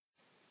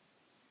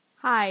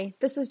Hi,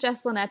 this is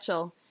Jesslyn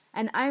Etchell,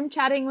 and I'm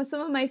chatting with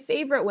some of my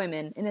favorite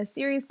women in a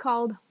series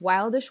called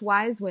Wildish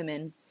Wise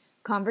Women,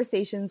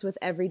 Conversations with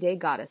Everyday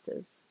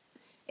Goddesses.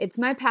 It's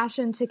my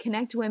passion to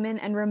connect women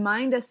and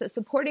remind us that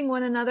supporting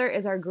one another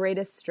is our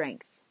greatest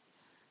strength.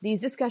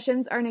 These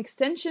discussions are an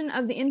extension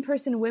of the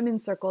in-person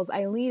women's circles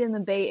I lead in the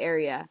Bay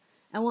Area,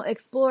 and will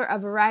explore a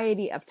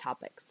variety of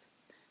topics.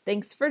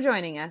 Thanks for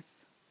joining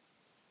us.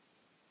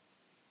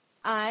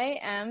 I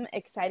am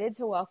excited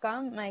to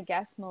welcome my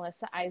guest,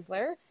 Melissa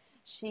Eisler.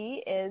 She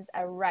is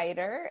a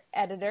writer,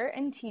 editor,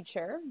 and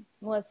teacher.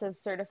 Melissa is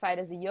certified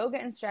as a yoga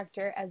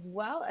instructor as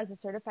well as a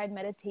certified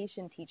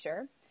meditation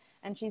teacher,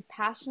 and she's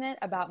passionate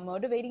about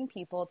motivating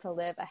people to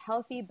live a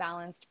healthy,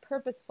 balanced,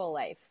 purposeful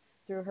life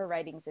through her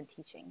writings and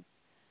teachings.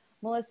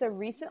 Melissa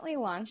recently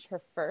launched her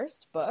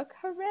first book,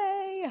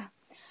 hooray!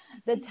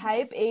 The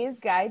Type A's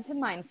Guide to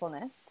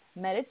Mindfulness,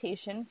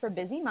 Meditation for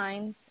Busy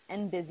Minds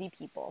and Busy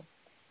People,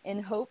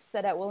 in hopes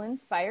that it will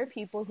inspire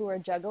people who are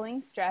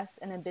juggling stress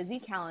and a busy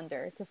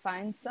calendar to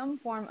find some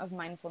form of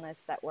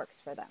mindfulness that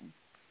works for them.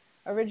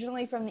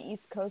 Originally from the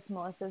East Coast,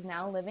 Melissa is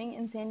now living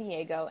in San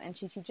Diego, and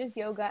she teaches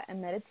yoga and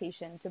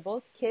meditation to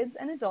both kids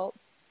and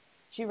adults.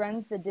 She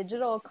runs the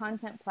digital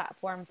content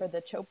platform for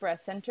the Chopra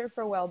Center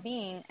for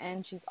Wellbeing,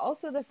 and she's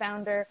also the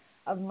founder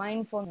of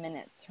Mindful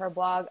Minutes, her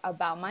blog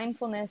about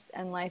mindfulness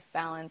and life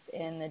balance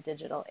in the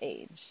digital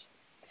age.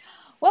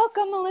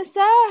 Welcome,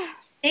 Melissa.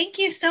 Thank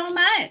you so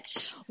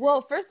much.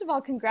 Well, first of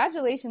all,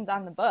 congratulations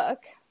on the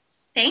book.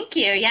 Thank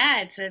you.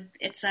 Yeah, it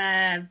was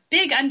a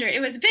big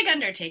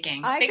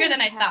undertaking. Bigger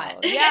than I thought.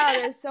 Yeah,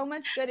 there's so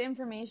much good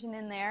information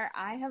in there.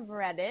 I have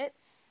read it,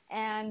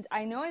 and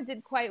I know it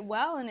did quite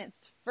well in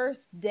its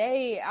first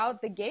day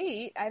out the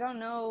gate. I don't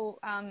know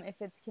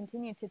if it's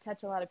continued to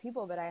touch a lot of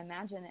people, but I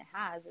imagine it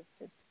has.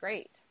 It's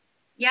great.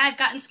 Yeah, I've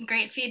gotten some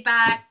great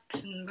feedback,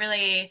 some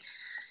really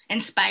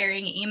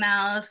inspiring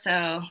emails,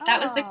 so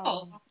that was the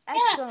goal.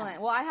 Excellent. Yeah.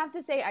 Well, I have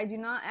to say, I do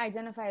not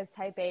identify as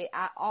type A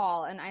at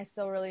all, and I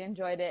still really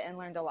enjoyed it and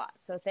learned a lot.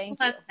 So thank you.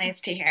 That's nice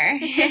to hear.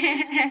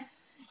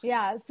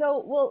 Yeah.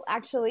 So, well,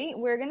 actually,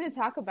 we're going to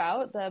talk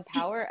about the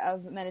power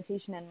of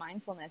meditation and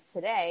mindfulness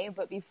today.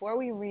 But before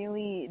we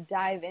really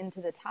dive into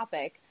the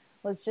topic,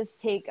 let's just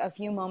take a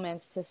few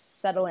moments to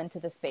settle into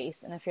the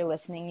space. And if you're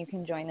listening, you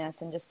can join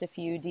us in just a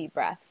few deep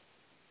breaths.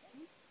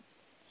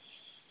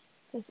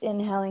 Just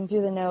inhaling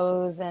through the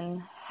nose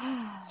and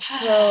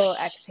slow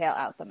exhale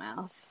out the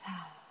mouth.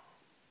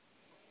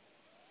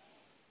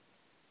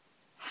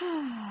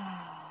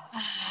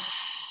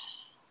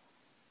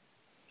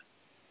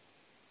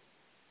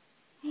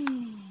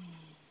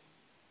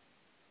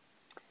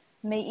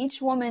 May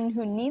each woman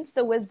who needs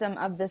the wisdom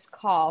of this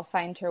call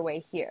find her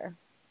way here.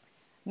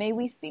 May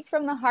we speak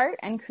from the heart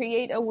and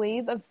create a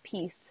wave of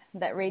peace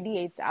that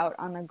radiates out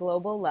on a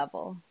global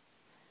level.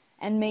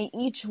 And may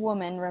each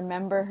woman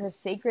remember her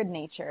sacred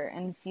nature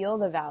and feel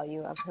the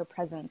value of her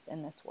presence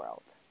in this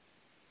world.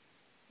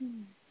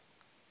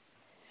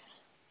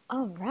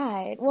 All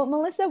right. Well,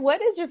 Melissa,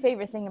 what is your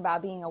favorite thing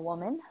about being a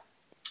woman?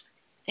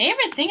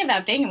 Favorite thing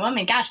about being a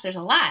woman? Gosh, there's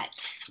a lot.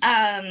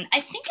 I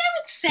think I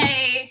would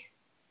say,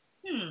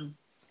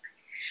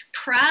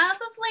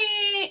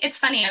 probably, it's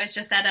funny, I was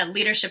just at a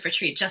leadership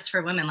retreat just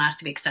for women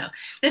last week, so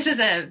this is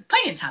a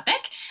poignant topic.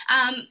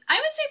 I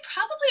would say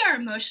probably our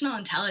emotional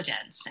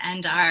intelligence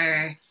and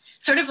our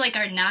sort of like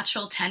our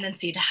natural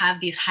tendency to have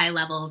these high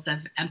levels of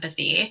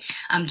empathy,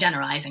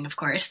 generalizing, of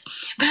course.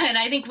 But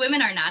I think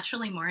women are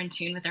naturally more in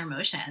tune with their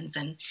emotions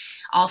and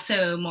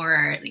also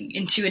more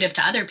intuitive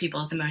to other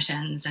people's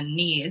emotions and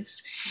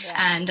needs. Yeah.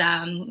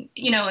 And,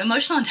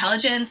 emotional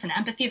intelligence and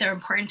empathy, they're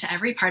important to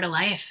every part of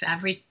life.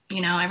 Every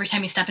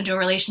time you step into a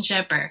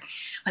relationship, or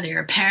whether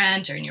you're a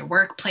parent or in your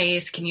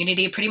workplace,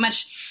 community, pretty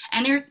much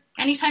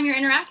anytime you're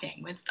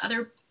interacting with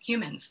other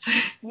humans.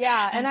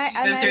 Yeah, and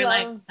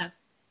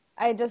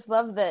I just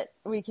love that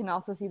we can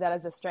also see that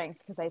as a strength,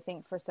 because I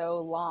think for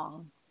so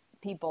long,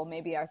 people,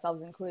 maybe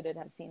ourselves included,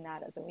 have seen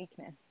that as a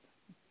weakness.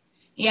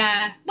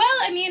 Yeah, well,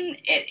 I mean,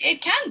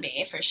 it can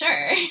be, for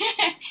sure,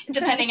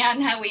 depending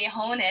on how we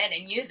hone it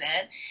and use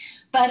it.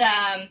 But,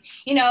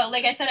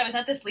 like I said, I was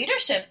at this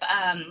leadership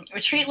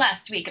retreat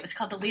last week. It was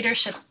called the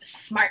Leadership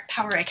Smart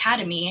Power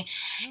Academy.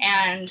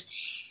 And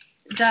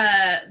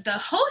the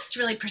host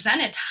really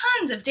presented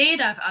tons of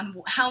data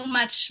on how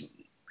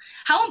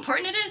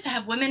important it is to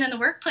have women in the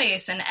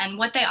workplace and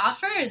what they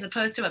offer as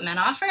opposed to what men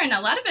offer. And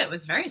a lot of it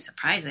was very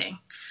surprising.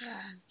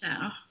 Yeah. So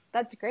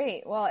that's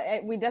great. Well,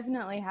 we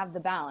definitely have the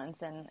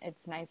balance, and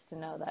it's nice to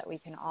know that we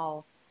can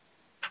all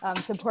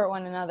support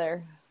one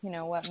another,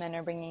 what men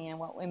are bringing and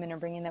what women are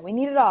bringing, that we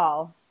need it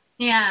all.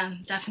 Yeah,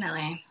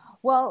 definitely.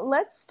 Well,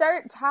 let's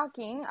start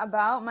talking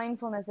about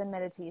mindfulness and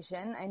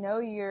meditation. I know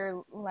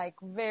you're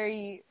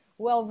very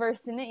well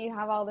versed in it. You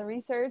have all the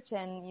research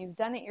and you've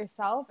done it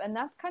yourself. And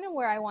that's kind of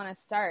where I want to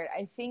start.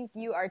 I think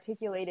you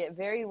articulate it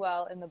very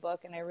well in the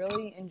book, and I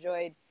really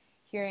enjoyed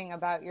hearing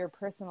about your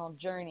personal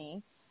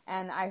journey.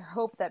 And I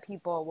hope that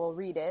people will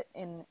read it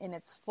in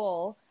its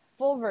full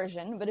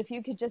version. But if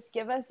you could just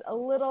give us a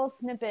little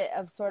snippet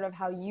of sort of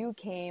how you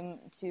came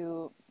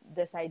to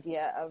this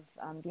idea of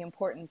the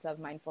importance of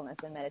mindfulness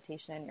and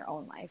meditation in your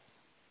own life?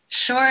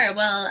 Sure.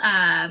 Well,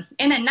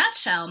 in a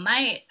nutshell,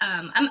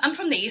 I'm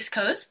from the East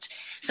Coast,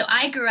 so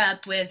I grew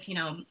up with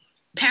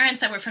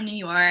parents that were from New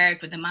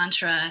York with the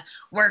mantra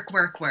work,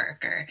 work,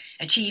 work, or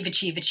achieve,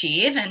 achieve,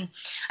 achieve, and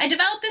I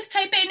developed this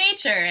Type A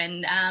nature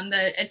and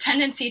a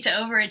tendency to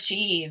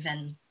overachieve,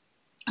 and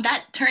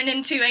that turned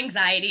into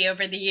anxiety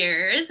over the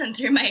years and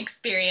through my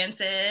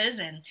experiences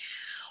and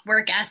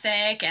work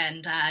ethic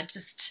and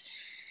just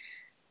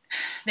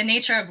the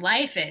nature of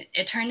life.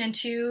 It turned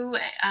into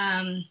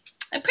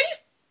a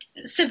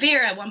pretty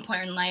severe at one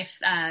point in life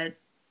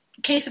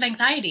case of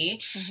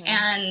anxiety,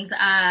 and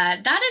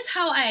that is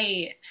how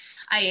I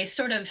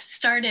sort of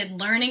started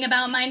learning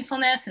about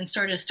mindfulness and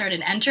sort of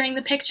started entering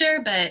the picture.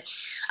 But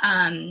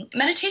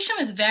meditation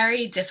was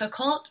very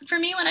difficult for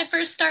me when I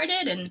first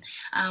started, and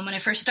when I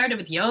first started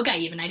with yoga,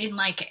 even I didn't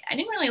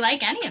really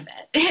like any of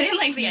it. I didn't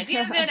like the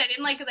idea of it. I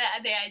didn't like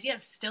the idea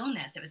of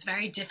stillness. It was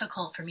very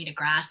difficult for me to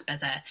grasp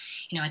as a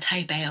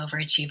Type A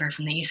overachiever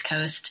from the East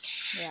Coast.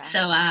 Yeah.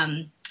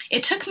 So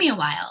it took me a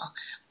while,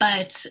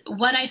 but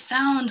what I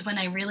found when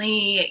I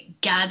really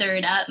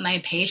gathered up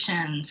my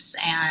patience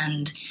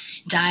and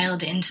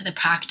dialed into the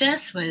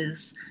practice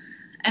was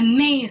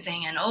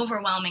amazing and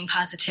overwhelming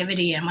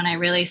positivity. And when I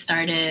really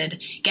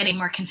started getting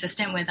more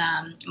consistent with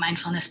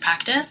mindfulness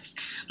practice,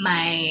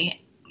 I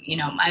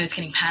was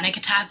getting panic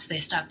attacks. They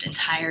stopped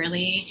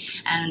entirely,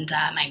 and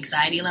my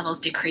anxiety levels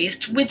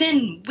decreased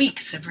within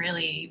weeks of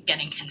really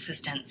getting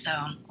consistent. So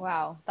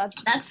wow,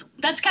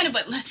 that's kind of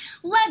what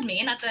led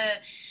me.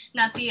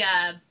 Not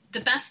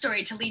the best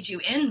story to lead you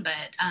in,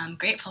 but I'm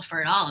grateful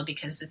for it all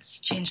because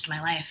it's changed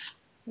my life.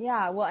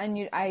 Yeah, well,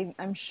 and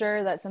I'm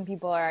sure that some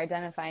people are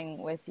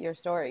identifying with your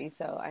story,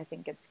 so I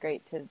think it's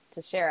great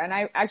to share. And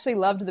I actually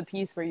loved the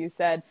piece where you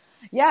said,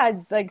 yeah,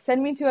 like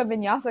send me to a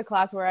vinyasa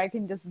class where I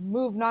can just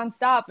move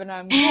nonstop and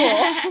I'm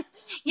cool.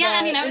 Yeah,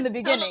 I mean, I was in the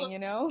beginning,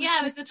 Yeah,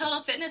 I was a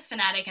total fitness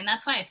fanatic, and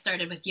that's why I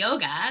started with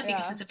yoga,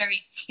 because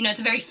it's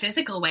a very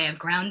physical way of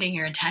grounding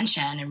your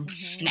attention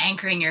and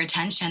anchoring your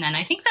attention. And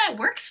I think that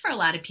works for a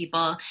lot of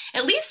people,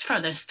 at least for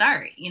the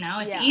start.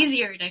 It's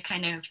easier to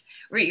kind of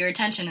root your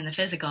attention in the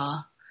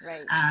physical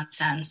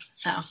sense.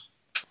 So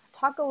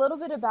talk a little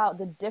bit about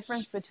the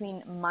difference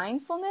between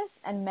mindfulness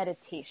and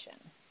meditation.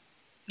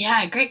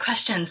 Yeah, great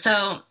question.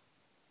 So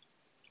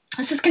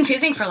this is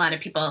confusing for a lot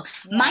of people.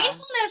 Yeah.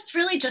 Mindfulness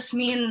really just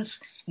means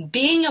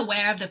being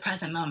aware of the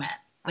present moment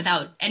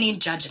without any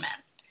judgment.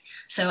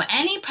 So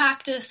any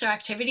practice or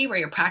activity where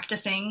you're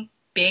practicing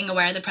being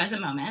aware of the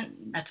present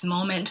moment, that's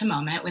moment to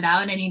moment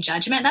without any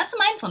judgment, that's a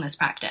mindfulness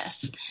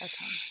practice. Okay.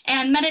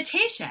 And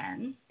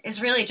meditation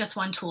is really just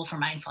one tool for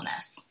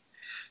mindfulness.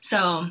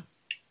 So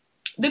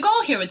the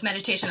goal here with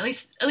meditation,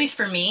 at least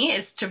for me,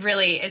 is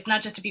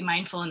not just to be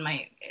mindful in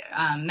my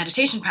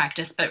meditation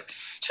practice, but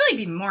to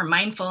really be more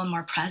mindful and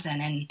more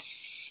present in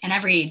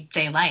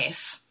everyday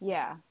life.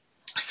 Yeah.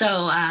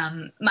 So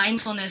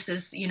mindfulness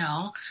is,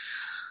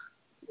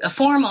 a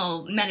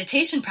formal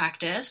meditation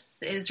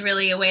practice is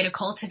really a way to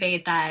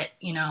cultivate that,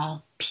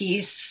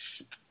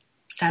 peace,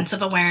 sense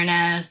of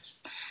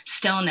awareness,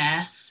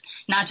 stillness,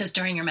 not just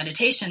during your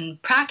meditation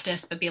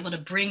practice, but be able to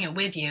bring it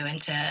with you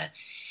into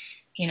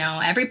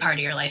every part of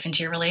your life,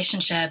 into your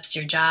relationships,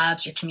 your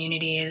jobs, your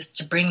communities,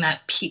 to bring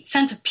that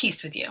sense of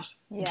peace with you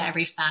into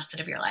every facet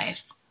of your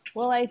life.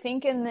 Well, I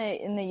think in the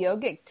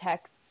yogic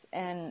texts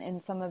and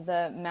in some of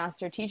the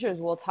master teachers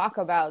will talk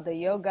about the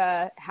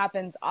yoga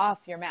happens off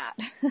your mat.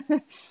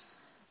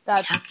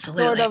 That's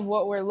Absolutely. Sort of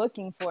what we're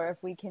looking for. If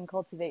we can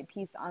cultivate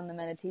peace on the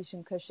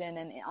meditation cushion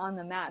and on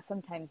the mat,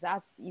 sometimes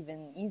that's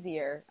even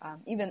easier.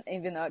 Even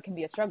though it can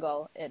be a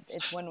struggle,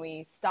 it's when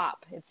we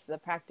stop. It's the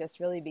practice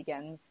really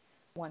begins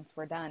once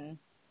we're done.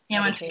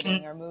 Yeah, once we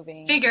can or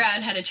moving. Figure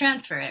out how to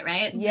transfer it,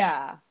 right?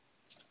 Yeah.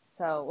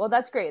 So, well,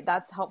 that's great.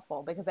 That's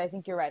helpful because I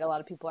think you're right. A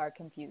lot of people are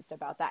confused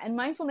about that. And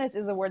mindfulness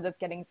is a word that's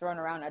getting thrown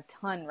around a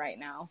ton right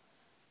now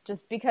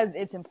just because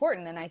it's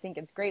important. And I think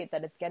it's great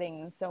that it's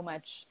getting so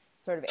much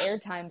sort of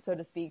airtime, so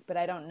to speak. But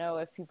I don't know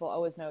if people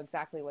always know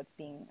exactly what's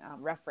being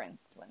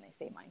referenced when they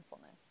say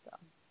mindfulness. So,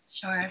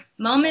 sure.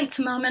 Moment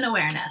to moment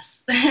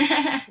awareness.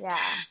 Yeah.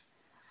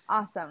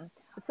 Awesome.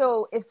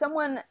 So if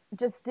someone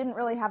just didn't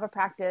really have a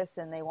practice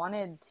and they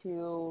wanted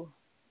to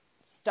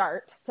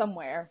start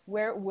somewhere,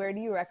 where do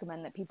you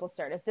recommend that people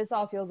start? If this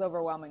all feels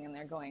overwhelming and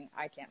they're going,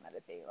 I can't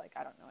meditate, like,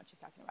 I don't know what she's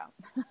talking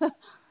about.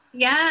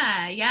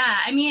 Yeah.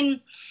 I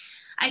mean,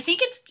 I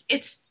think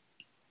it's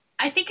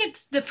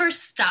the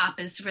first stop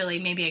is really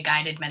maybe a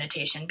guided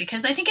meditation,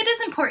 because I think it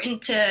is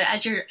important to,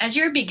 as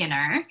you're a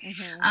beginner,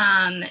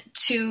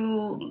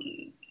 to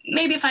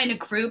maybe find a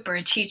group or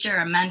a teacher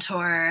or a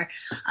mentor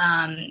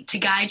to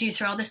guide you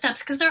through all the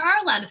steps, because there are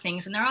a lot of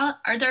things and there are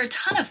a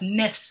ton of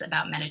myths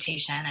about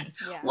meditation and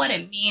what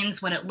it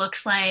means, what it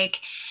looks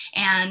like,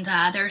 and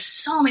there are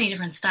so many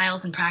different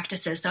styles and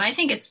practices. So I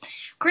think it's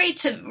great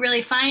to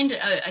really find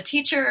a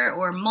teacher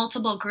or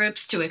multiple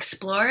groups to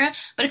explore.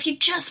 But if you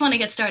just want to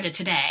get started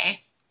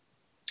today,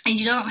 and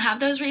you don't have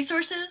those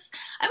resources,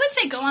 I would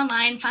say go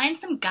online, find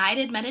some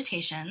guided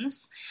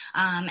meditations,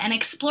 and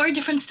explore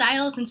different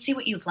styles and see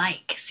what you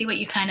like, see what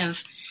you kind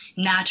of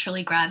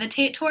naturally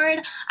gravitate toward.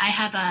 I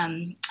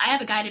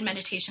have a guided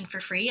meditation for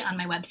free on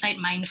my website,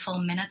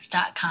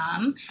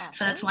 mindfulminutes.com. Awesome.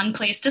 So that's one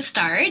place to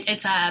start.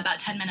 It's about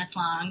 10 minutes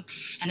long,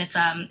 and it's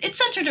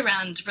centered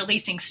around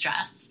releasing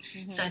stress.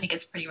 Mm-hmm. So I think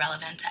it's pretty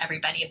relevant to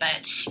everybody.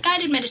 But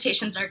guided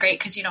meditations are great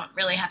because you don't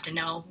really have to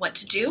know what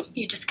to do.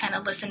 You just kind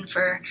of listen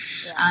for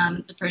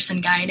the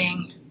person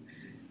guiding.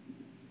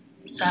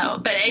 So,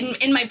 but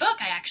in my book,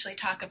 I actually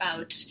talk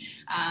about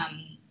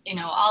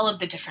all of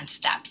the different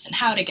steps and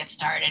how to get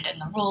started and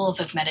the rules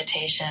of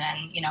meditation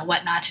and,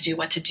 what not to do,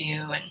 what to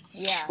do, and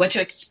what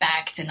to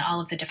expect and all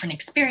of the different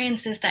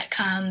experiences that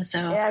come. So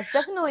yeah, it's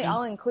definitely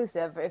all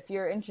inclusive. If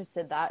you're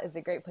interested, that is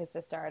a great place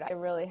to start. It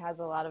really has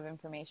a lot of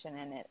information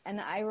in it. And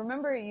I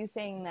remember you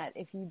saying that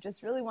if you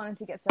just really wanted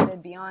to get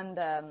started beyond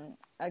a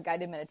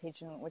guided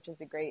meditation, which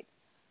is a great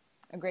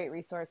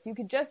resource, you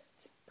could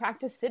just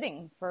practice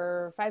sitting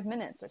for 5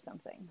 minutes or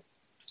something.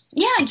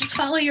 Yeah, and just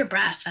follow your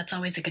breath. That's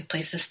always a good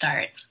place to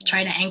start.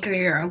 Try to anchor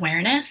your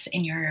awareness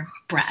in your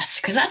breath,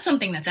 because that's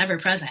something that's ever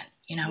present.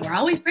 We're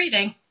always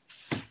breathing.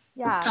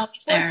 Yeah, it's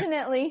always there.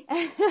 Fortunately.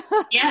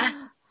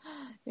 Yeah.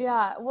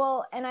 Yeah,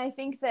 well, and I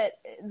think that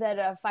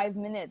 5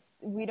 minutes,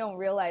 we don't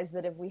realize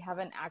that if we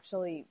haven't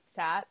actually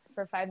sat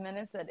for 5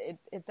 minutes, that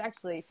it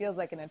actually feels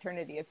like an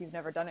eternity if you've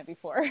never done it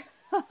before.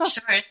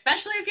 Sure,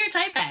 especially if you're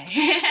type A.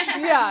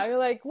 Yeah, you're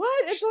like,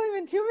 what? It's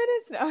only been 2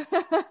 minutes?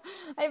 No,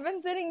 I've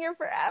been sitting here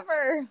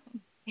forever.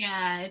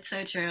 Yeah, it's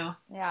so true.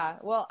 Yeah,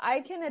 well,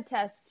 I can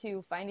attest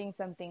to finding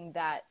something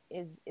that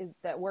is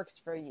that works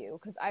for you,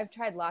 because I've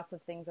tried lots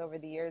of things over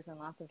the years and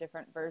lots of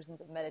different versions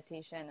of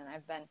meditation, and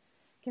I've been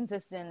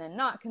consistent and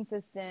not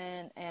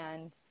consistent,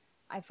 and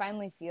I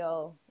finally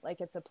feel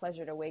like it's a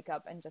pleasure to wake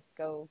up and just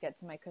go get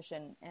to my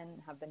cushion,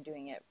 and have been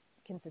doing it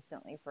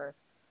consistently for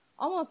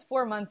almost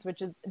 4 months,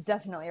 which is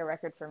definitely a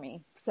record for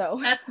me. So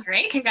that's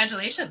great.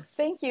 Congratulations.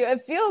 Thank you.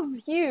 It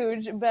feels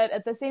huge, but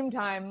at the same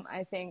time,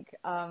 I think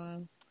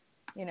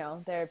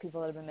there are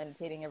people that have been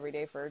meditating every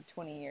day for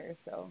 20 years,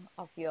 so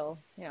I'll feel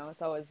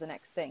it's always the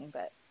next thing,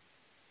 but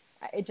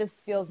it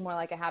just feels more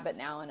like a habit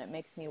now, and it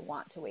makes me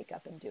want to wake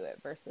up and do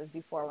it versus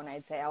before when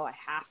I'd say, oh, I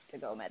have to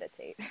go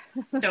meditate.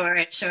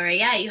 Sure.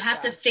 Yeah, you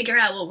have to figure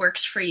out what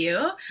works for you.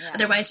 Yeah.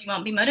 Otherwise, you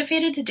won't be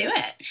motivated to do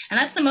it. And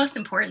that's the most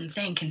important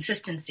thing,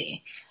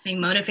 consistency, being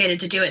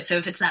motivated to do it. So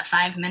if it's that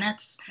 5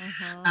 minutes,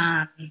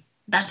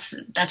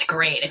 that's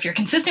great. If you're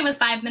consistent with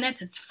 5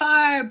 minutes, it's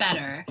far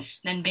better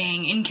than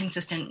being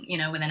inconsistent,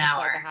 with an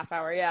hour. Like a half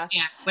hour, yeah.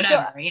 Yeah,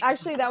 whatever. So,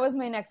 actually, that was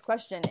my next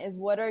question, is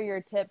what are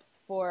your tips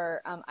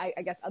for,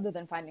 I guess, other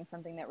than finding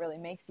something that really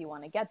makes you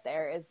want to get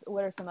there,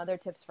 what are some other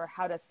tips for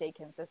how to stay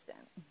consistent?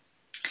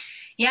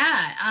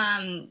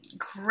 Yeah,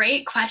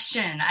 great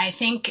question. I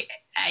think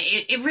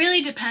it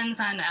really depends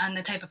on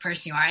the type of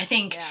person you are. I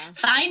think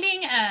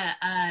finding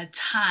a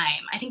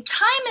time,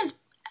 time is,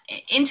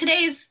 in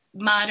today's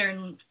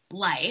modern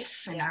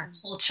life and our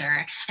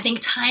culture, I think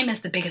time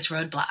is the biggest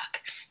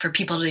roadblock for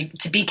people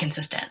to be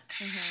consistent.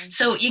 Mm-hmm.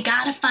 So you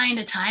got to find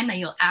a time that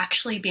you'll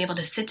actually be able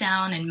to sit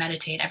down and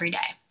meditate every day.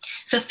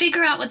 So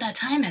figure out what that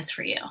time is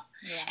for you.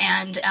 Yeah.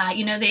 And,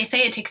 they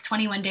say it takes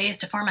 21 days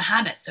to form a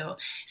habit. So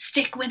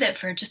stick with it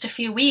for just a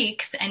few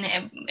weeks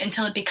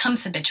until it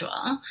becomes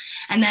habitual.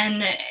 And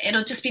then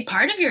it'll just be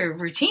part of your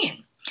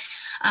routine.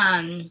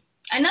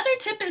 Another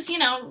tip is,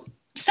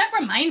 set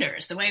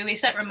reminders, the way we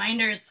set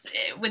reminders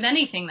with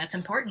anything that's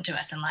important to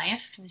us in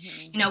life.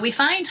 Mm-hmm. We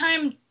find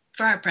time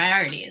for our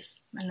priorities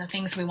and the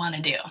things we want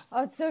to do.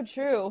 Oh, it's so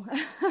true.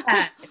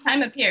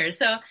 Time appears.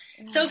 So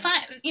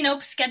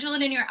schedule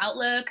it in your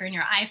Outlook or in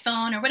your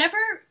iPhone or whatever,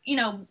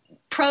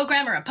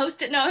 program, or a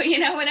Post-it note,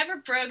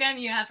 whatever program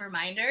you have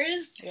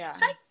reminders. Yeah.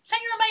 Set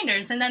your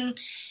reminders. And then,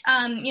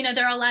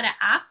 there are a lot of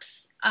apps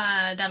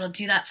that'll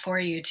do that for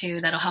you too.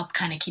 That'll help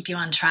kind of keep you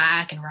on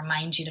track and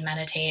remind you to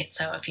meditate.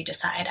 So if you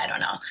decide, I don't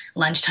know,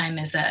 lunchtime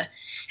is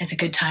a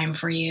good time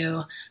for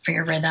you, for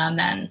your rhythm,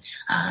 then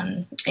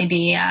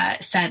maybe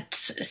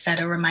set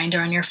a reminder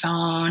on your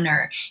phone,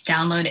 or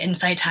download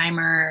Insight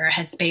Timer or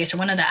Headspace or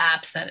one of the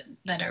apps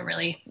that are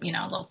really,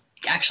 they'll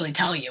actually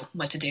tell you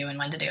what to do and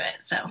when to do it.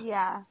 So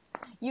yeah,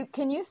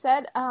 can you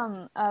set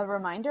a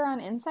reminder on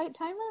Insight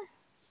Timer?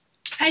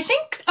 I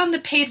think on the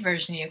paid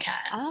version you can.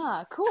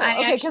 Ah, cool.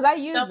 Okay, because I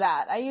use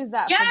that. I use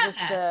that for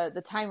just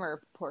the timer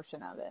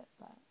portion of it.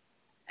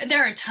 But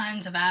there are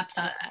tons of apps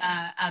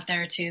out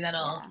there too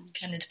that'll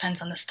kind of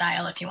depends on the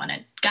style. If you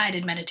wanted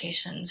guided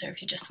meditations, or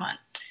if you just want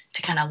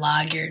to kind of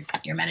log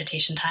your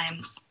meditation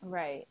times.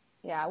 Right.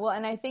 Yeah. Well,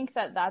 and I think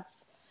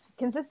that's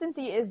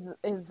consistency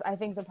is I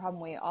think the problem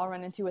we all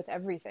run into with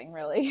everything,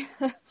 really.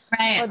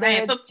 Right. Whether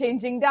it's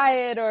changing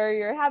diet or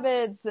your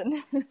habits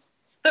and.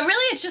 But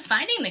really, it's just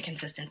finding the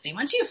consistency.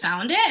 Once you've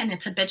found it and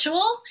it's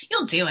habitual,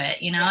 you'll do it.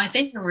 It's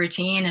in your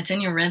routine, it's in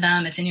your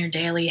rhythm, it's in your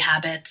daily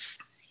habits.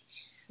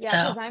 Yeah,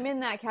 because I'm in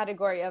that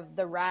category of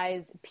the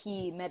rise,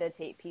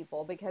 meditate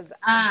people, because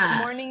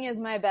morning is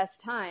my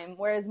best time,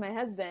 whereas my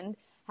husband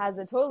has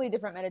a totally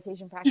different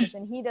meditation practice,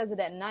 and he does it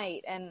at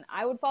night, and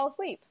I would fall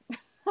asleep.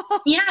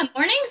 Yeah,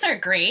 mornings are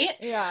great.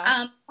 Yeah.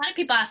 A lot of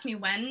people ask me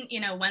when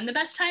the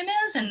best time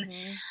is. And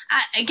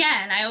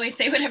I always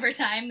say whatever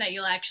time that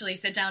you'll actually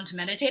sit down to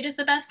meditate is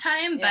the best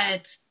time. Yeah.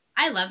 But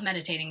I love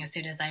meditating as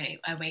soon as I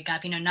wake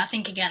up.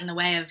 Nothing can get in the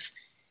way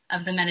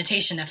of the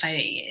meditation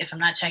if I'm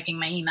not checking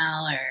my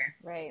email or,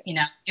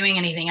 doing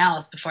anything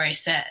else before I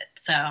sit.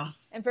 So.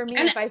 And for me,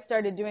 if I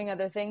started doing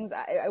other things,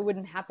 it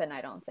wouldn't happen, I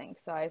don't think.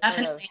 So I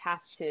sort of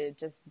have to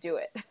just do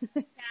it.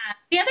 Yeah.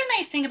 The other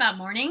nice thing about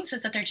mornings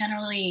is that they're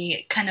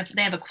generally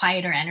they have a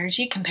quieter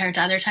energy compared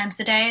to other times of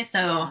the day.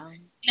 So,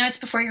 it's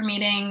before your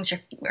meetings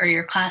or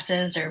your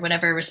classes or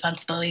whatever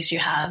responsibilities you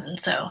have.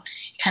 And so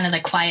kind of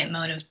the quiet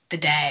mode of the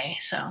day.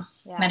 So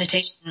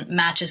meditation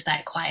matches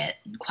that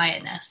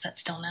quietness, that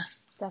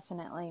stillness.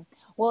 Definitely.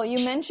 Well,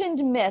 you mentioned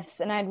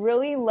myths, and I'd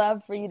really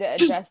love for you to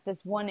address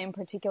this one in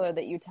particular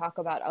that you talk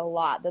about a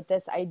lot, that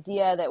this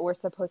idea that we're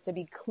supposed to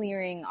be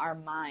clearing our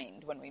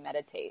mind when we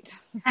meditate.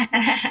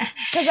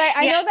 Because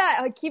I know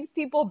that it keeps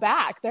people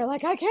back. They're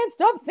like, I can't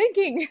stop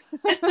thinking.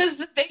 This was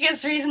the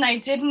biggest reason I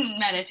didn't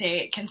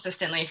meditate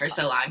consistently for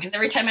so long, because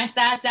every time I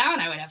sat down,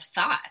 I would have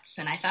thoughts,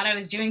 and I thought I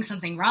was doing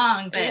something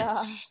wrong.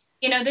 But,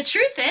 the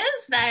truth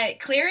is that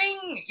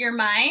clearing your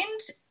mind,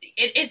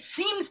 it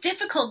seems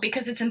difficult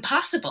because it's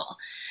impossible.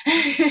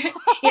 That's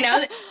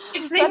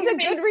a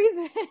good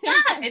reason.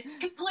 Yeah, it's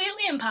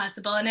completely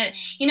impossible. And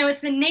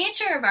it's the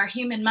nature of our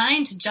human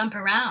mind to jump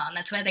around.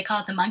 That's why they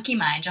call it the monkey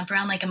mind, jump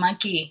around like a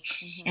monkey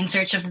in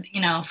search of,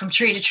 from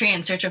tree to tree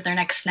in search of their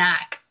next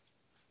snack.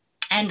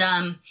 And,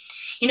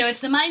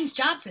 it's the mind's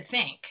job to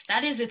think.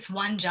 That is its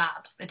one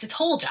job. It's its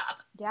whole job.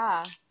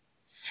 Yeah.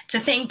 To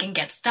think and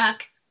get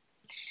stuck.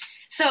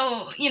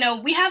 So,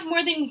 we have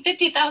more than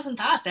 50,000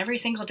 thoughts every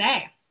single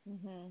day.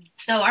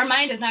 So our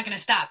mind is not going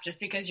to stop just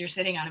because you're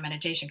sitting on a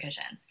meditation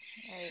cushion.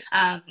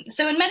 Right.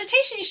 So in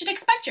meditation, you should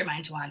expect your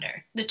mind to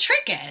wander. The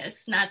trick is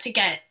not to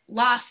get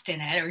lost in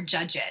it or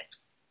judge it.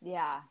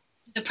 Yeah.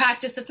 The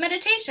practice of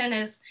meditation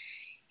is,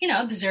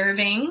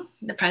 observing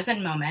the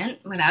present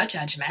moment without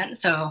judgment.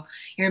 So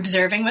you're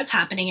observing what's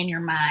happening in your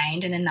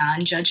mind in a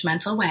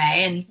non-judgmental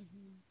way. And,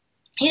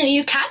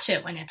 you catch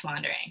it when it's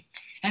wandering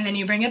and then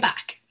you bring it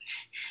back.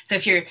 So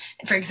if you're,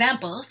 for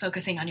example,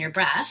 focusing on your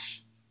breath,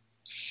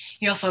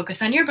 you'll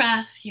focus on your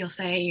breath. You'll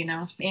say, in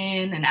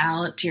and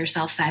out to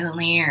yourself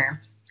silently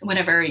or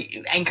whatever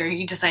anchor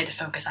you decide to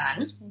focus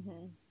on.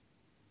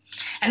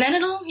 And then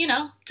it'll,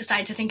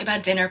 decide to think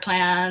about dinner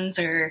plans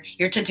or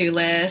your to-do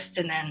list.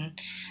 And then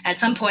at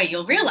some point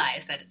you'll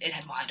realize that it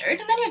had wandered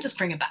and then you'll just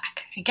bring it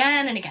back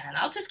again and again. And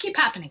that'll just keep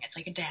happening. It's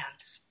like a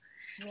dance.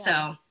 Yeah.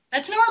 So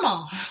that's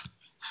normal.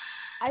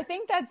 I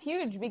think that's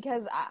huge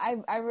because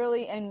I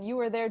really, and you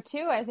were there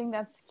too, I think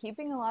that's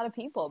keeping a lot of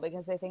people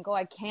because they think,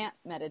 I can't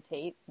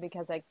meditate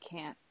because I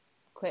can't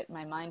quit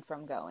my mind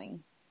from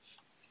going.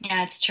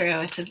 Yeah, it's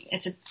true.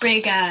 It's a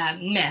big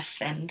myth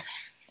and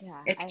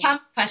it's a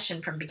tough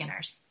question from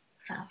beginners.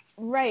 So.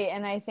 Right,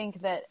 and I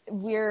think that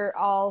we're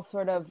all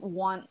sort of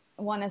want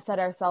to set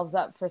ourselves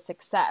up for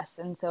success.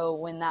 And so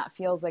when that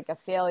feels like a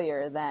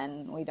failure,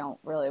 then we don't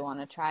really want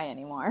to try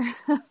anymore.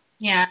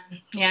 Yeah,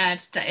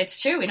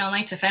 it's true. We don't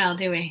like to fail,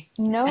 do we?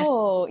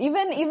 No,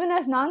 even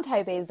as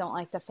non-type A's don't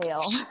like to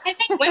fail. I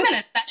think women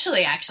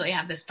especially actually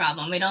have this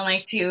problem. We don't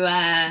like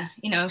to,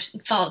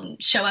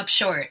 show up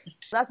short.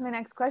 That's my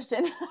next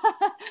question.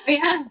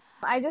 Yeah.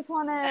 I just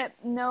want to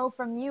know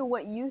from you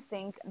what you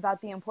think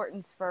about the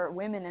importance for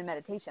women in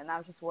meditation. That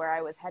was just where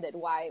I was headed.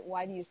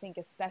 Why do you think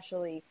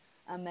especially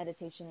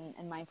meditation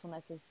and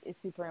mindfulness is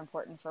super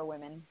important for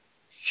women?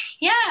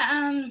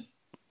 Yeah,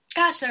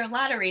 gosh, there are a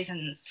lot of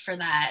reasons for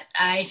that.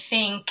 I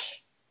think.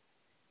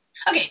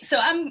 Okay, so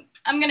I'm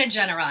going to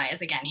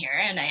generalize again here,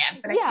 and I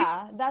am.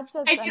 That's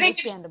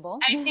understandable.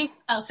 I think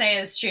I'll say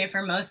is true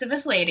for most of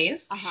us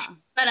ladies.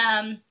 But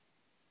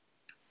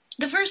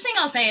the first thing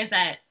I'll say is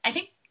that I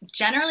think,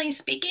 generally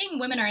speaking,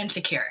 women are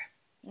insecure.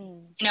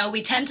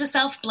 We tend to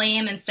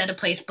self-blame instead of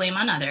place blame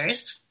on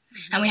others,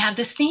 and we have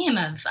this theme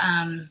of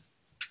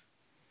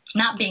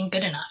not being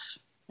good enough.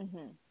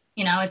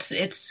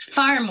 It's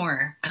far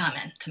more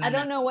common to men. I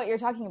don't know what you're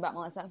talking about,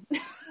 Melissa.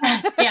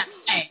 Yeah.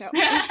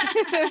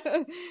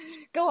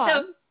 Go on.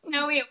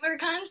 So, we're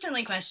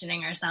constantly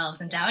questioning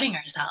ourselves and doubting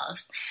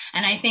ourselves.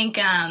 And I think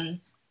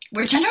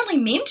we're generally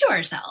mean to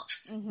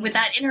ourselves with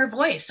that inner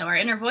voice. So our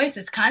inner voice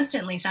is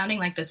constantly sounding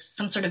like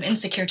some sort of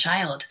insecure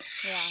child.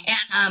 Yeah.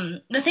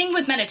 And the thing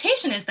with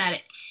meditation is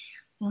that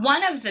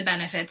one of the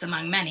benefits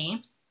among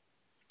many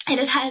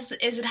it has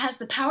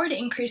the power to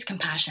increase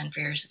compassion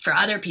for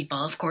other people,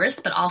 of course,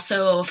 but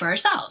also for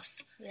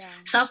ourselves. Yeah.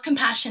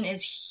 Self-compassion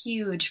is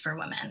huge for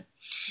women.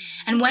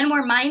 And when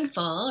we're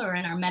mindful or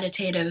in our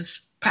meditative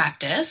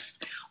practice,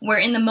 we're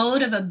in the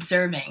mode of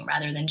observing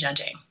rather than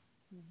judging.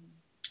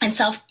 And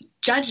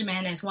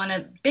self-judgment is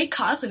a big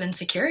cause of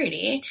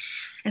insecurity,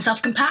 and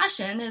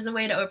self-compassion is a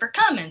way to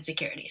overcome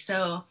insecurity.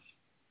 So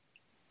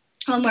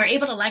when we're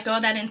able to let go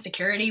of that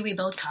insecurity, we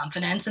build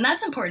confidence, and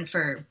that's important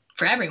for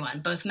for everyone,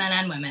 both men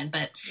and women.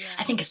 But Yeah.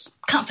 I think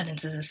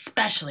confidence is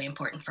especially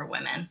important for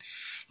women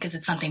because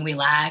it's something we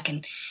lack.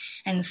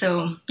 And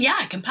so,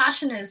 yeah,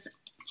 compassion is a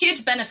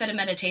huge benefit of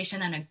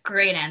meditation and a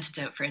great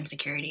antidote for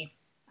insecurity.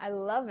 I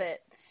love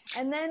it.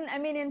 And then, I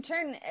mean, in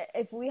turn,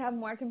 if we have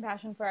more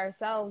compassion for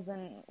ourselves,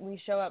 then we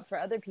show up for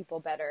other people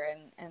better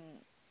and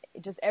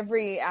just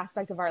every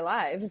aspect of our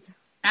lives.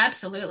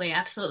 Absolutely,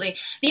 absolutely.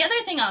 The other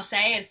thing I'll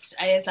say is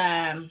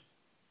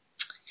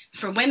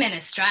for women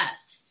is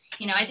stress.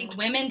 You know, I think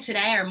women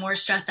today are more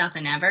stressed out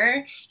than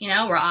ever. You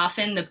know, we're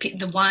often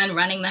the one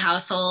running the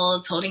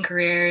households, holding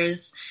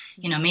careers,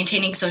 you know,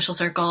 maintaining social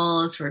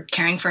circles. We're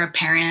caring for our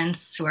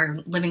parents who are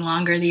living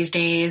longer these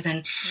days.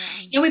 And,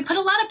 you know, we put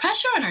a lot of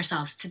pressure on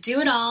ourselves to do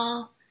it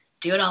all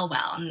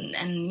well.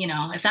 And, you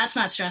know, if that's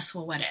not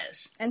stressful, what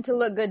is? And to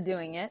look good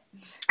doing it.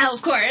 Oh,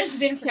 of course.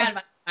 Didn't forget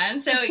about that.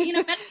 So, you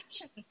know,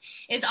 meditation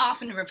is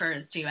often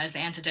referred to as the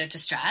antidote to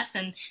stress.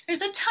 And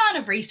there's a ton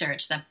of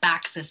research that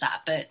backs this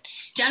up. But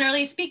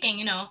generally speaking,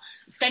 you know,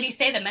 studies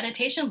say that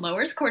meditation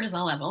lowers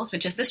cortisol levels,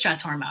 which is the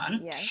stress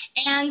hormone,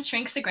 and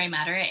shrinks the gray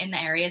matter in the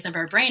areas of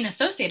our brain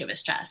associated with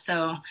stress.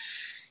 So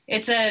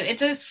it's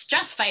a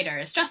stress fighter,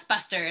 a stress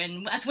buster,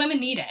 and us women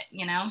need it,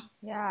 you know?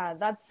 Yeah,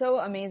 that's so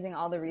amazing,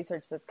 all the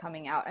research that's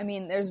coming out. I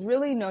mean, there's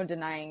really no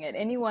denying it.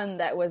 Anyone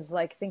that was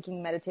like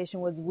thinking meditation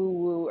was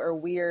woo-woo or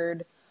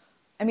weird,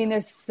 I mean,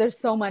 there's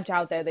so much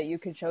out there that you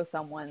could show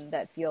someone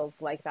that feels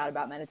like that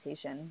about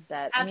meditation.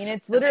 That Absolutely. I mean,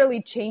 it's literally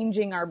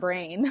changing our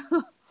brain.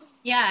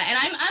 Yeah,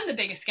 and I'm the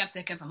biggest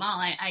skeptic of them all.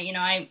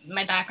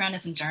 My background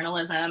is in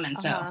journalism, and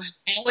so I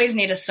always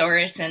need a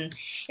source. And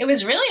it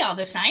was really all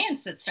the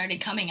science that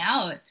started coming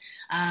out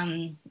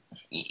in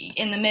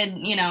the mid,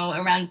 you know,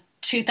 around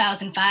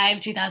 2005,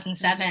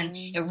 2007.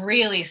 It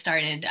really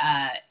started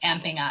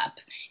amping up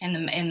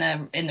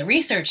in the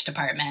research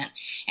department,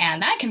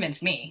 and that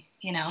convinced me.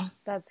 You know,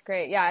 that's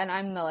great. Yeah. And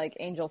I'm the like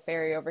angel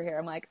fairy over here.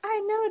 I'm like,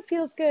 I know it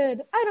feels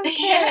good. I don't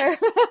care.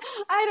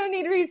 I don't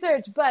need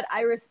research, but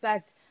I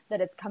respect that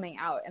it's coming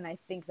out and I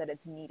think that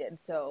it's needed.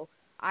 So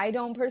I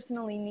don't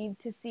personally need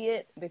to see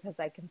it because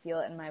I can feel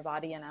it in my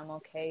body and I'm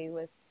okay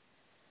with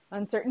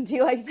uncertainty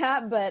like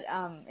that. But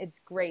it's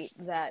great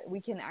that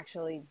we can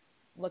actually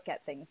look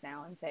at things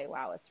now and say,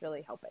 wow, it's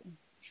really helping.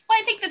 Well,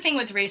 I think the thing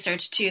with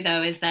research too,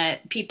 though, is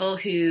that people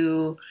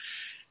who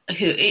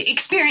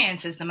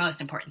experience is the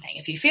most important thing.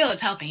 If you feel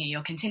it's helping you,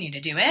 you'll continue to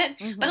do it.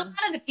 But a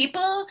lot of the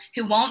people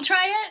who won't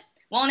try it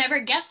won't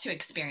ever get to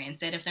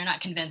experience it if they're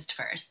not convinced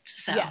first.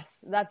 So. Yes,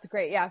 that's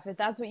great. Yeah, if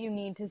that's what you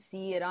need to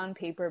see it on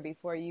paper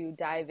before you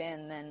dive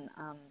in, then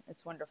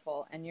it's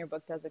wonderful. And your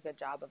book does a good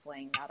job of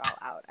laying that all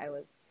out. I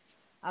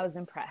was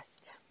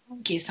impressed.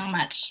 Thank you so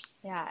much.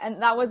 Yeah,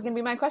 and that was going to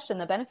be my question,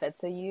 the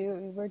benefits. So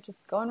you were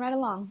just going right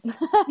along.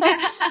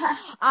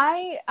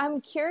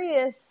 I'm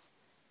curious.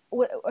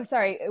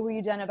 Sorry, were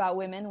you done about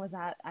women? Was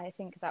that? I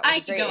think that was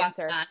a great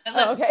answer.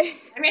 Okay.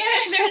 I mean,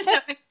 there's so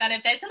many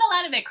benefits, and a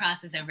lot of it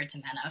crosses over to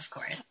men, of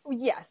course.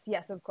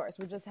 Yes, of course.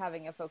 We're just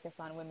having a focus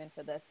on women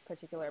for this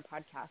particular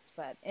podcast,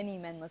 but any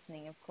men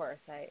listening, of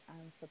course, I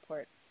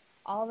support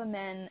all the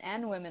men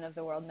and women of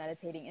the world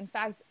meditating. In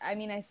fact, I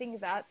mean, I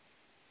think that's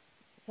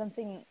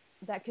something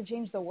that could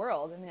change the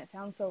world. I mean, it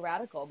sounds so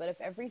radical, but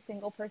if every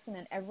single person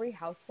in every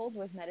household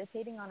was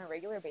meditating on a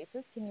regular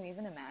basis, can you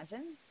even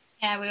imagine?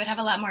 Yeah, we would have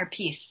a lot more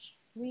peace.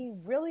 We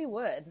really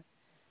would.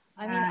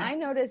 I mean, I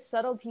notice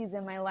subtleties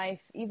in my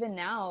life, even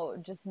now,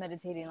 just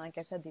meditating, like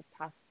I said, these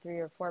past 3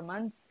 or 4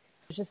 months,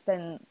 it's just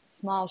been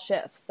small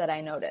shifts that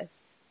I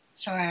notice.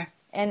 Sure.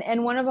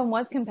 And one of them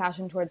was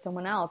compassion towards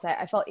someone else.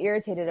 I felt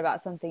irritated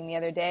about something the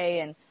other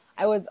day, and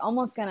I was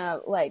almost going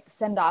to, like,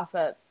 send off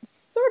a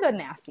sort of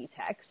nasty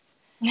text.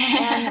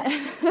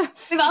 And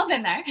we've all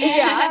been there.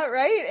 Yeah,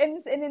 right?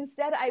 And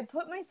instead, I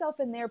put myself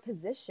in their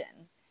position.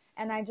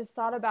 And I just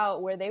thought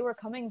about where they were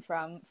coming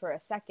from for a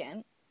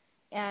second.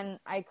 And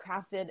I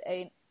crafted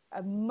a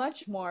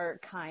much more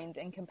kind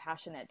and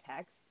compassionate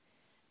text.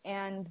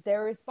 And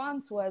their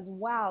response was,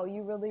 wow,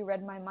 you really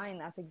read my mind.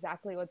 That's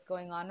exactly what's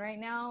going on right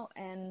now.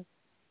 And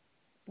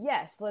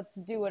yes, let's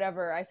do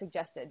whatever I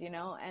suggested, you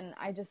know? And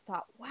I just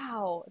thought,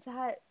 wow,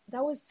 that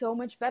was so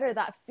much better.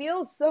 That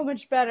feels so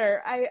much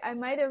better. I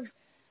might have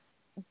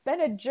been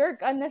a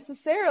jerk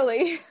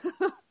unnecessarily.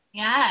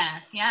 Yeah.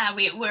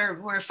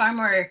 We're far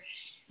more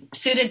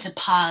suited to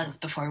pause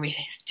before we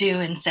do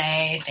and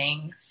say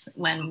things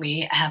when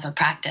we have a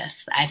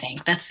practice. I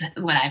think that's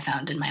what I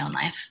found in my own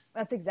life.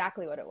 That's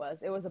exactly what it was.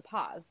 It was a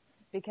pause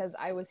because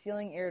I was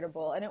feeling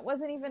irritable, and it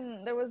wasn't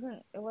even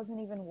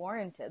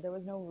warranted. There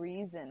was no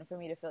reason for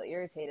me to feel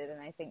irritated. And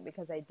I think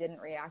because I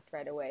didn't react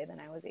right away, then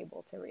I was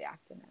able to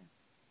react in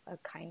a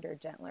kinder,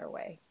 gentler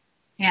way.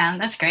 Yeah,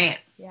 that's great.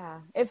 Yeah,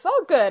 it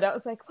felt good. I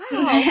was like,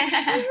 wow,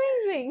 that's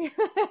amazing.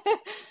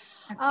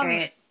 That's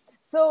great.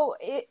 So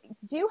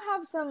do you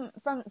have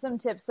some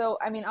tips? So,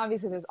 I mean,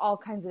 obviously there's all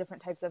kinds of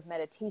different types of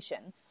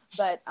meditation,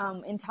 but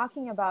in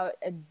talking about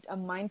a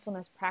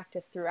mindfulness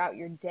practice throughout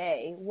your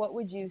day, what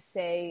would you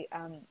say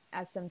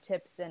as some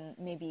tips and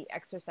maybe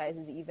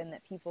exercises even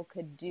that people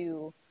could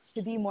do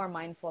to be more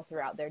mindful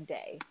throughout their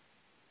day?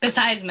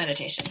 Besides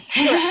meditation. Correct.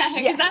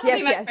 Yes, That would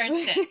be my first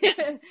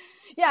tip.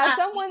 Yeah, if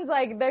someone's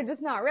like, they're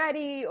just not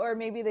ready, or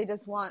maybe they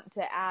just want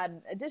to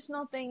add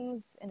additional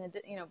things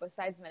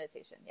besides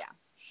meditation. Yeah.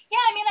 Yeah,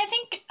 I mean, I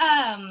think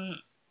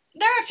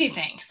there are a few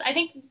things. I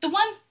think the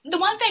one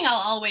thing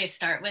I'll always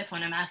start with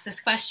when I'm asked this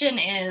question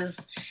is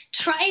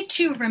try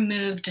to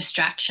remove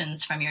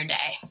distractions from your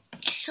day.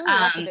 Ooh,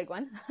 that's a big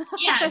one.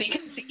 Yeah,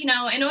 because,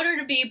 in order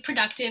to be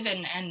productive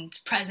and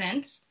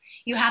present,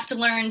 you have to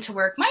learn to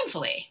work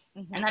mindfully.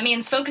 Mm-hmm. And that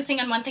means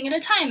focusing on one thing at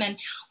a time. And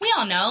we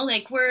all know,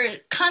 like, we're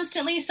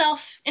constantly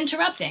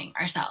self-interrupting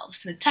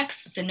ourselves with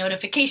texts and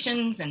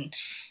notifications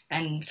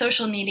and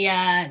social media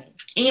and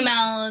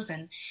emails.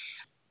 And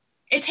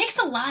it takes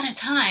a lot of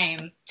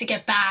time to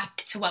get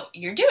back to what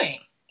you're doing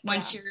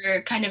once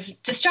you're kind of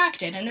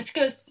distracted. And this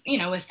goes,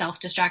 with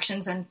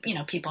self-distractions and,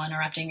 people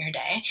interrupting your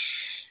day.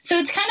 So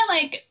it's kind of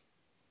like,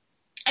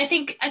 I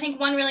think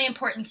one really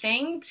important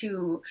thing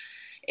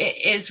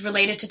is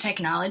related to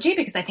technology,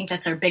 because I think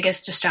that's our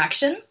biggest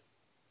distraction.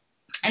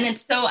 And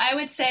so I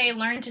would say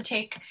learn to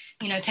take,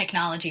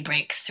 technology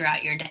breaks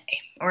throughout your day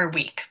or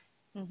week.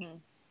 Mm-hmm.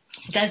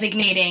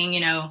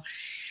 Designating,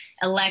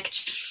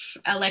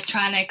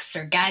 electronics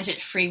or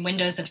gadget-free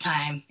windows of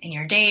time in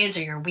your days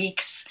or your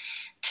weeks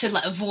to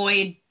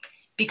avoid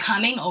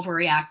becoming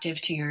overreactive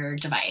to your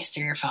device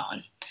or your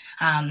phone.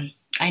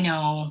 I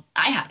know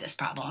I have this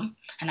problem,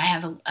 and I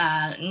have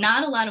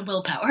not a lot of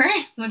willpower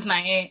with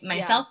my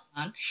cell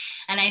phone,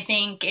 and I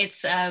think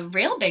it's a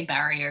real big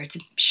barrier to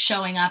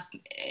showing up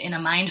in a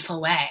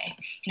mindful way.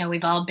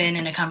 We've all been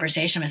in a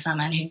conversation with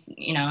someone who,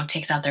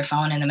 takes out their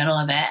phone in the middle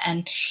of it,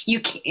 and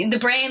the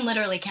brain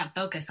literally can't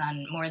focus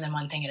on more than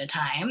one thing at a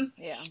time.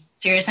 Yeah.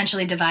 So you're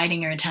essentially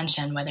dividing your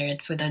attention, whether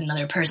it's with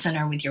another person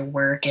or with your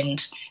work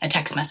and a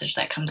text message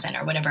that comes in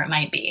or whatever it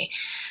might be.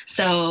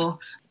 So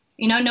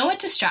know what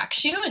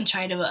distracts you and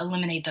try to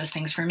eliminate those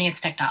things. For me, it's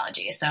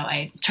technology. So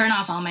I turn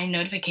off all my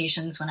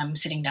notifications when I'm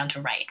sitting down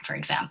to write, for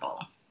example.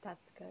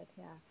 That's good,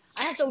 yeah.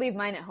 I have to leave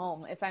mine at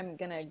home if I'm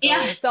going to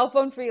go cell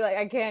phone free. Like,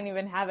 I can't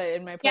even have it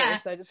in my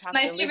purse, so I just have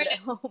to leave it at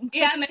home.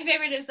 Yeah, my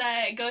favorite is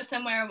go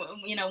somewhere,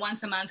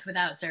 once a month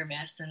without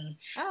service. And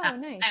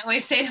nice. I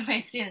always say to my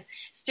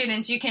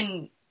students, you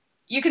can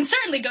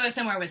certainly go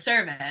somewhere with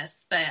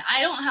service, but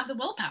I don't have the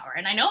willpower,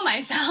 and I know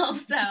myself,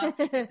 so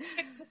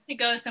just to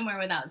go somewhere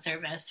without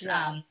service.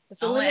 Yeah.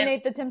 Just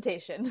eliminate the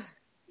temptation.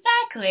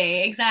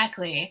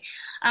 Exactly.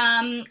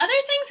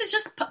 Other things is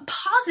just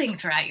pausing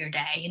throughout your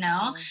day,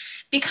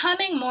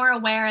 becoming more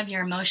aware of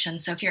your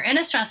emotions. So if you're in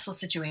a stressful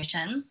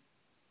situation,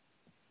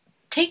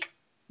 take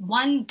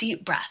one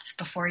deep breath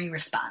before you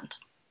respond.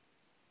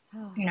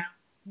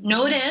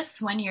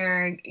 Notice when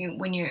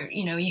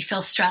you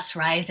feel stress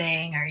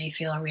rising, or you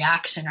feel a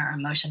reaction or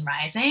emotion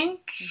rising,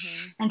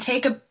 and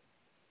take a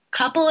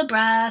couple of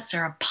breaths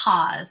or a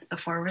pause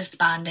before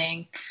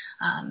responding.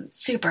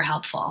 Super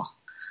helpful.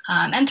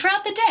 And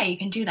throughout the day, you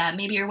can do that.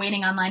 Maybe you're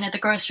waiting online at the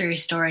grocery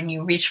store and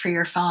you reach for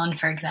your phone,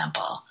 for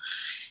example,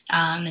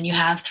 and you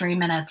have 3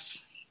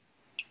 minutes.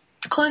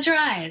 Close your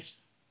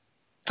eyes.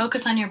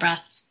 Focus on your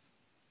breath.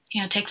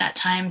 Take that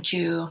time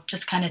to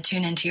just kind of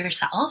tune into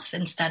yourself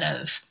instead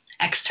of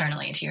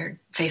externally to your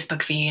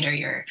Facebook feed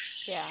or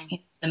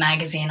the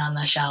magazine on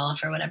the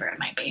shelf or whatever it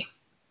might be.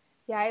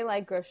 Yeah, I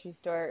like grocery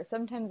store.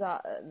 Sometimes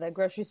the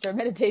grocery store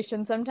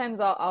meditation. Sometimes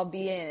I'll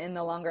be in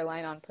the longer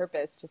line on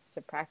purpose just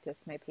to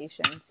practice my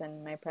patience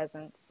and my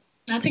presence.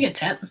 That's a good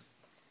tip.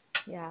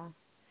 Yeah,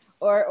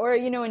 or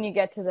when you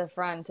get to the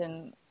front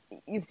and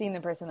you've seen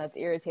the person that's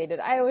irritated,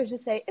 I always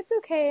just say, "It's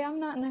okay. I'm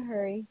not in a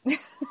hurry."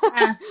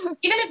 Even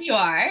if you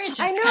are, it's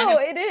just I know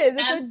it is.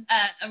 It's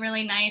a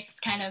really nice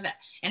kind of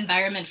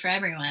environment for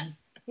everyone.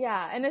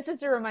 Yeah, and it's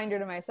just a reminder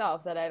to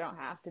myself that I don't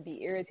have to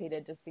be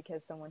irritated just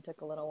because someone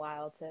took a little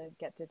while to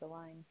get through the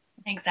line.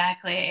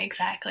 Exactly.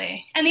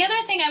 And the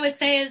other thing I would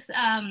say is,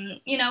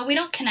 we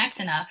don't connect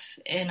enough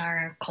in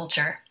our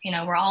culture.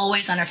 We're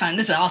always on our phone.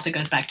 This also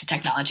goes back to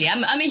technology.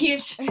 I'm a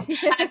huge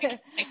advocate of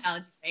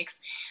technology breaks.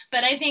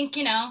 But I think,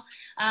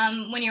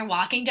 when you're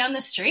walking down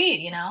the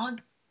street,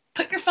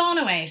 put your phone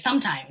away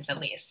sometimes at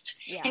least,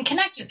 and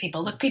connect with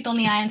people. Look people in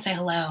the eye and say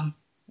hello.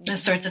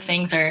 Those sorts of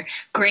things are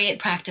great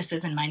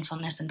practices in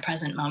mindfulness and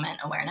present moment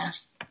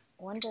awareness.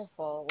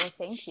 Wonderful. Well,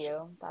 thank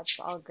you. That's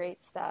all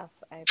great stuff.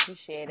 I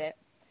appreciate it.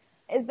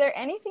 Is there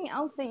anything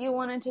else that you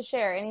wanted to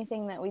share?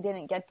 Anything that we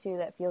didn't get to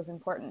that feels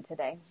important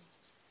today?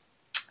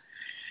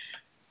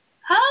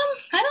 I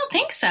don't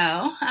think so.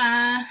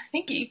 I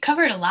think you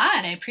covered a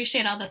lot. I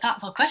appreciate all the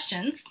thoughtful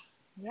questions.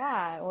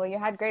 Yeah, well, you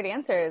had great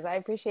answers. I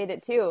appreciate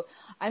it too.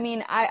 I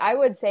mean, I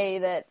would say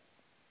that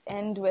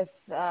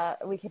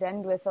we could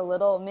end with a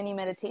little mini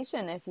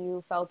meditation if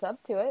you felt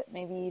up to it.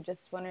 Maybe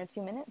just 1 or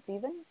 2 minutes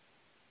even.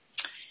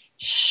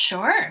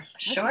 Sure.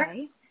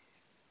 Okay.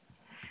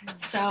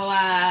 So,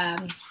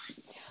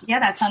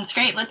 that sounds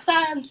great. Let's,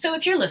 so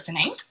if you're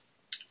listening,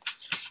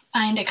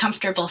 find a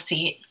comfortable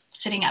seat,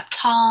 sitting up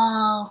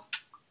tall,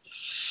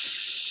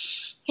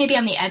 maybe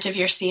on the edge of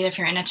your seat if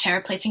you're in a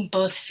chair, placing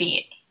both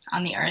feet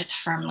on the earth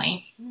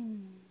firmly.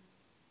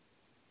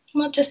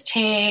 We'll just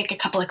take a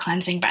couple of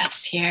cleansing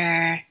breaths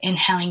here,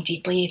 inhaling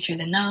deeply through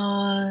the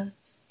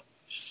nose.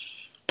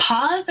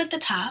 Pause at the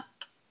top.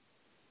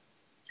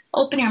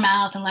 Open your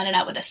mouth and let it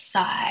out with a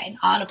sigh, an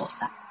audible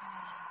sigh.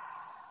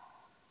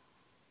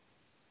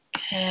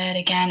 Good.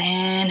 Again,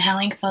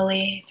 inhaling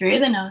fully through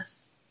the nose.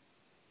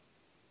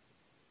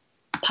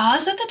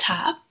 Pause at the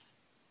top.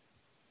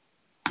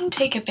 And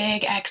take a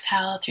big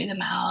exhale through the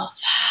mouth.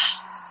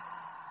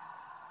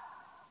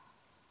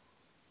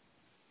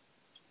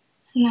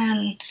 And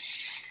then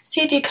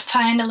see if you can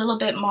find a little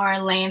bit more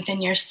length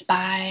in your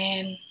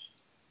spine,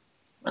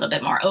 a little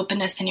bit more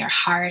openness in your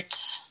heart,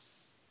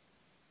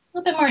 a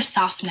little bit more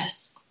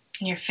softness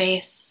in your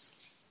face.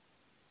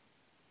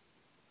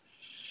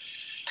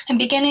 And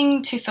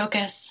beginning to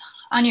focus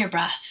on your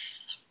breath.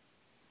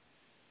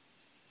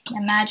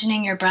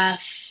 Imagining your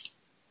breath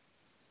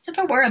as if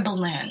it were a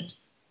balloon.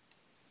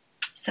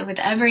 So with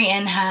every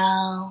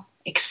inhale,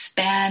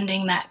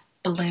 expanding that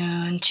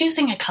balloon,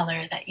 choosing a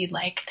color that you'd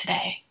like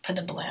today for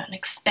the balloon,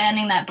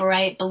 expanding that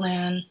bright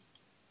balloon.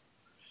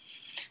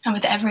 And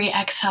with every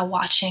exhale,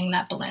 watching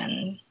that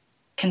balloon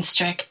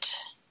constrict,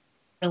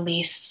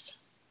 release,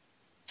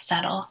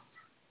 settle.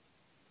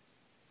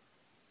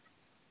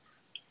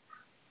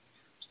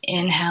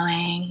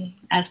 Inhaling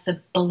as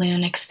the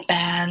balloon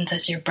expands,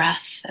 as your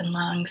breath and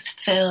lungs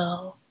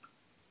fill.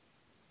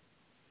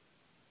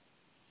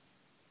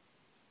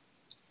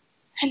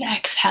 And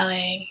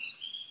exhaling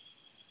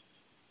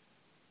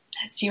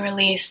as you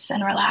release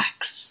and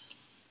relax.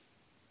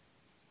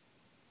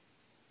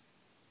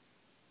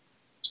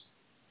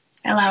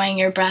 Allowing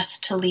your breath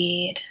to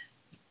lead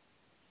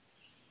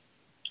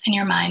and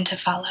your mind to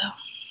follow.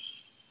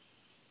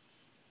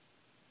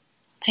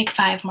 Take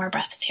 5 more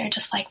breaths here,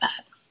 just like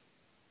that.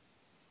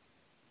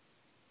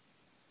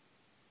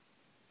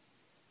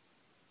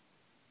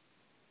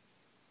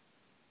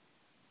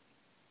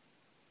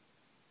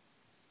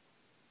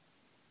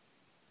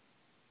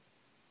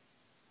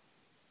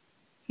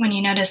 When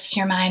you notice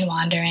your mind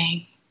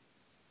wandering,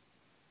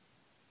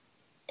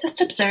 just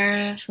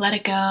observe, let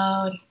it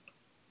go,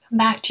 come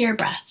back to your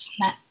breath,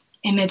 that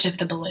image of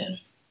the balloon.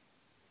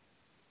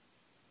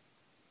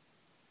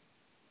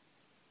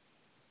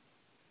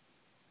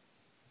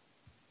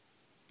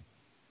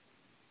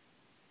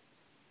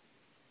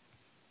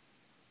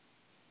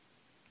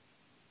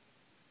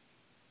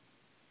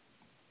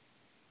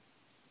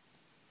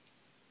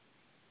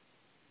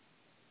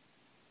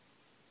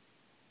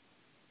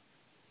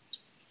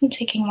 And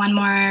taking one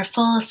more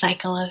full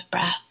cycle of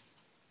breath.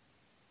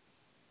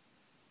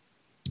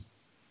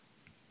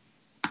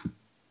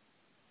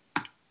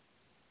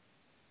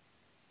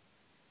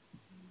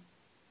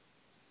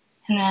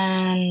 And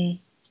then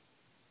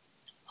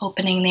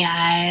opening the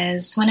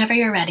eyes whenever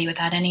you're ready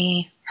without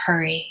any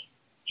hurry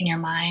in your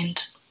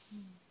mind.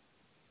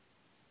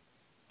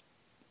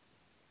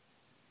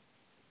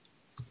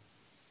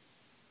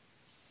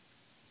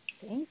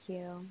 Thank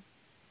you.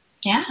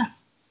 Yeah.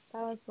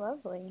 That was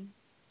lovely.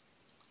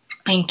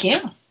 Thank you.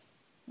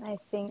 I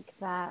think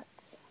that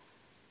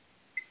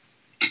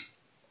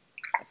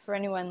for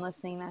anyone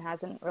listening that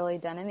hasn't really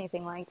done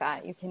anything like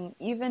that, you can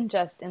even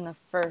just in the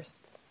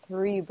first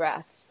 3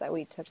 breaths that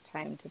we took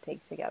time to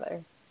take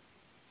together,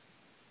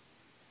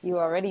 you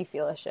already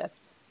feel a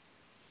shift.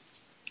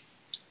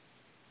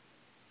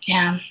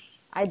 Yeah.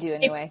 I do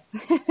anyway.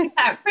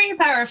 Pretty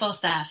powerful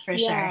stuff for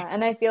sure. Yeah,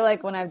 and I feel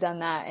like when I've done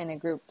that in a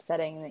group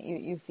setting that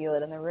you feel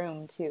it in the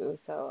room too.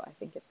 So I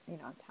think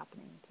it's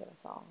happening to us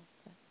all.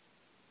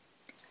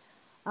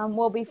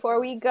 Well, before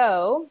we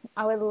go,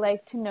 I would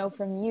like to know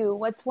from you,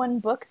 what's one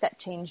book that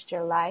changed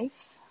your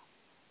life?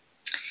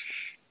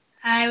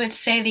 I would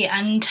say The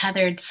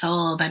Untethered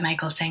Soul by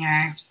Michael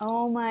Singer.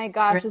 Oh my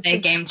gosh. It's really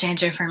a game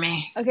changer for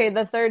me. Okay,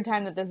 the 3rd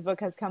time that this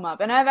book has come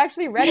up. And I've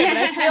actually read it, but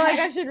I feel like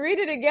I should read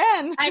it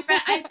again. I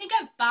think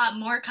I've bought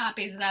more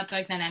copies of that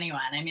book than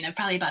anyone. I mean, I've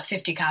probably bought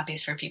 50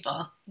 copies for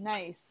people.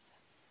 Nice.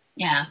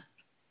 Yeah.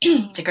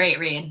 It's a great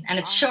read. And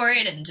it's short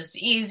and just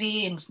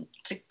easy. And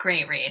it's a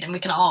great read. And we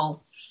can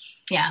all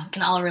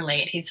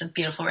relate. He's a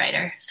beautiful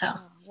writer. So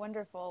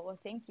wonderful. Well,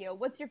 thank you.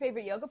 What's your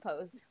favorite yoga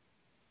pose?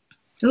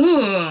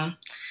 Ooh.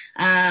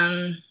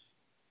 I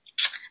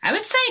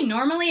would say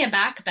normally a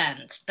back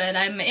bend, but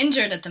I'm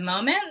injured at the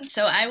moment,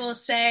 so I will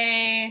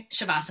say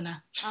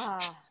Shavasana,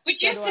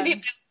 which used to be my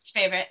most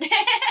favorite.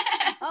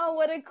 Oh,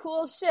 what a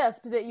cool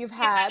shift that you've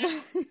had.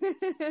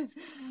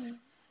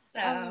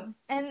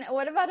 And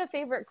what about a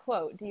favorite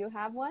quote? Do you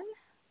have one?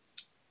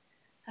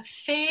 A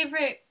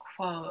favorite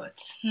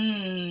quote?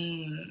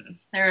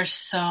 There are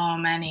so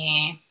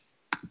many.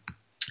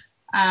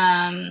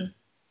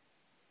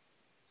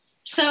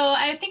 So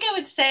I think I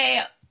would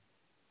say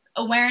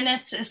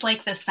awareness is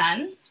like the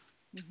sun.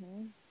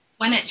 Mm-hmm.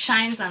 When it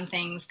shines on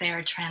things, they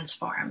are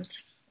transformed.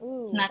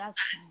 Ooh, that's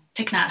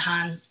Thich Nhat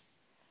Hanh.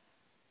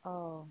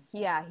 Oh,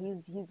 yeah,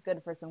 he's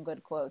good for some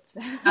good quotes.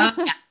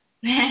 Oh,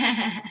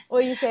 yeah.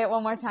 Will you say it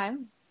one more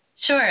time?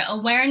 Sure.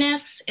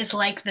 Awareness is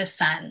like the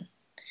sun.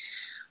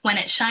 When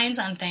it shines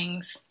on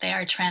things, they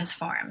are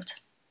transformed.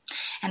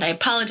 And I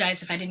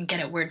apologize if I didn't get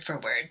it word for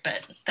word,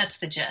 but that's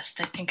the gist.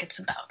 I think it's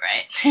about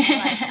right.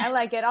 I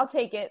like it. I'll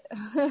take it.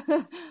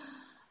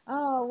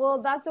 Oh,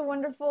 well, that's a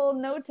wonderful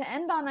note to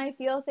end on, I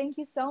feel. Thank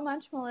you so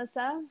much,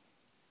 Melissa.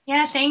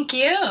 Yeah, thank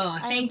you. I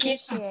Thank you.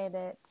 appreciate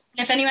it.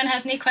 If anyone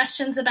has any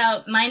questions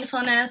about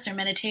mindfulness or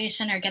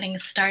meditation or getting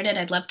started,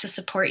 I'd love to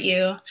support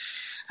you.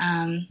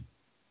 You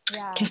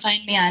can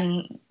find me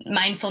on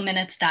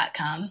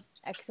mindfulminutes.com.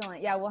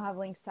 Excellent. Yeah, we'll have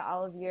links to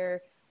all of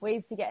your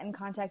ways to get in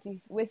contact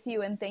with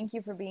you, and thank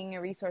you for being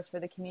a resource for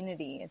the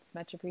community. It's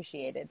much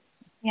appreciated.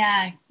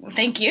 Yeah,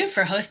 thank you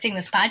for hosting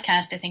this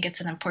podcast. I think it's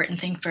an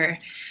important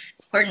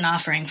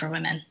offering for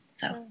women.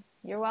 So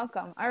you're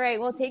welcome. All right,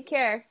 well, take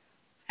care.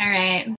 All right.